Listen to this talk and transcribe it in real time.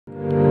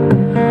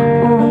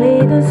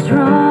Only the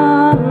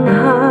strong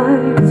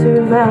heart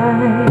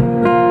survive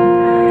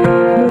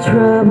in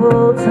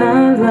troubled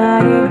times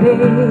like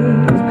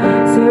these,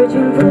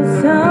 searching for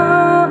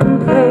some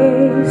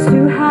place to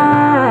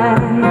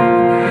hide,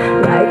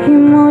 like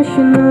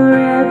emotional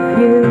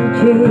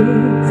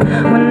refugees.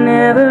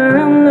 Whenever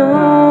I'm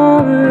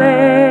lonely,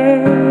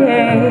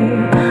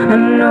 I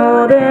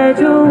know that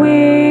you're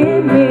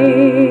with me.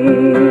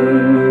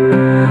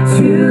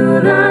 To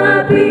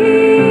the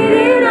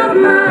beating of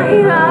my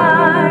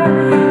heart,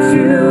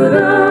 to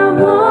the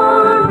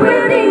warmth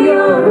within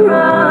your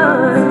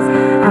arms,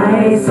 I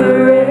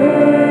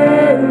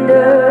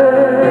surrender.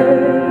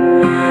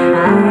 I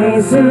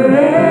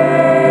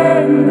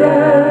surrender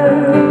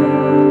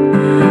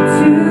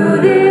to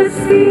this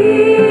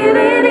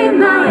feeling in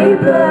my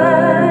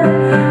blood,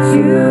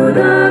 to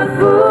the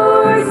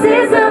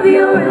forces of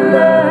your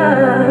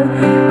love.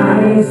 I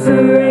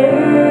surrender.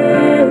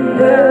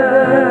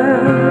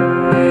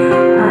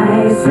 I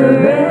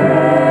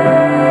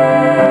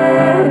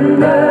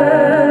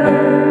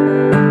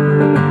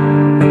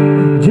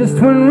surrender. Just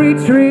when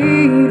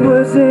retreat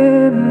was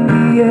in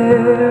the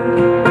air,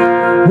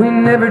 we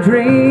never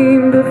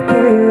dreamed of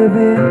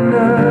giving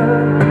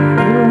up.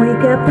 We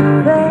kept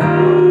the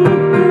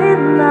faith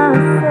in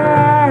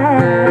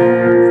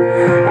ourselves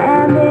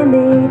and in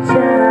each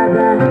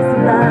other's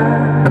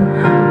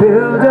love.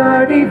 Build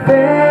our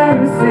defenses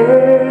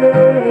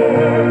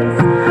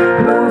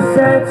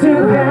closer to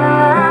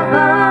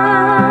heaven,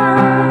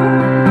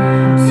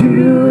 to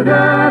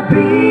the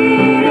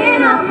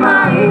beating of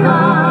my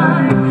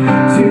heart,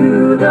 to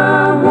the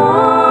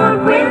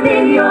warmth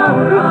within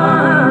your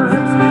arms. I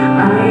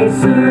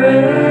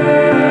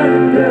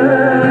surrender.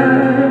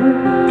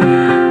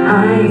 I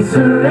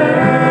surrender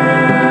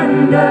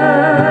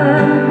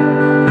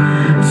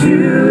to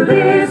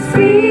this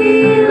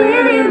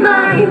feeling in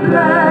my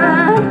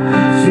blood,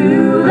 to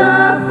the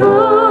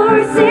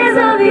forces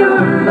of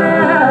your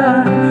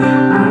love. I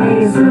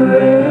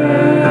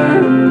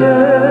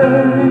surrender.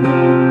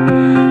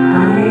 I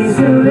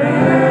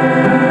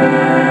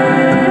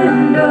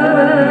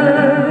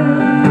surrender.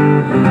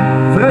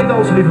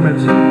 Vrijdansen, lieve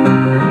mensen.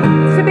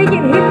 Het is een beetje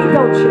een hippie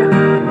dansje.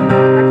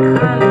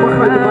 Mag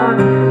uit de baan.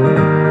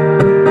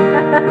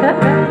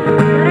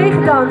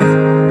 Regendans.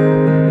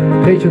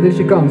 Rachel, dit is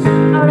je kans om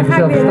ga ik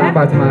jezelf weer, hè?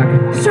 verstaanbaar te maken.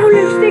 Zo'n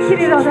leuk stukje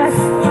dit altijd.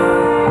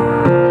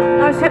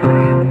 Nou, zeg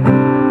maar.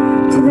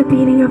 To the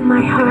beating of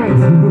my heart.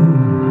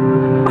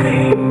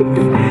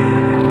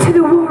 To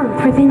the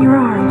warmth within your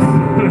arms.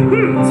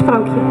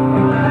 Sprookje.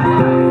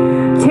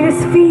 To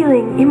this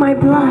feeling in my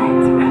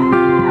blood.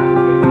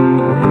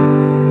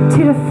 To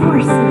the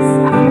forces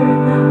of your love.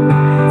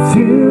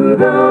 To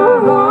the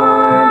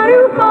one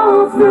who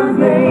holds the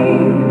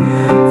flame,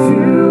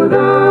 to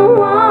the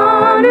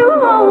one who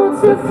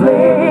holds the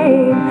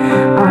flame,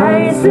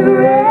 I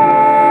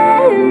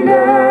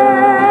surrender.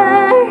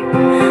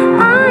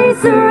 I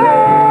surrender.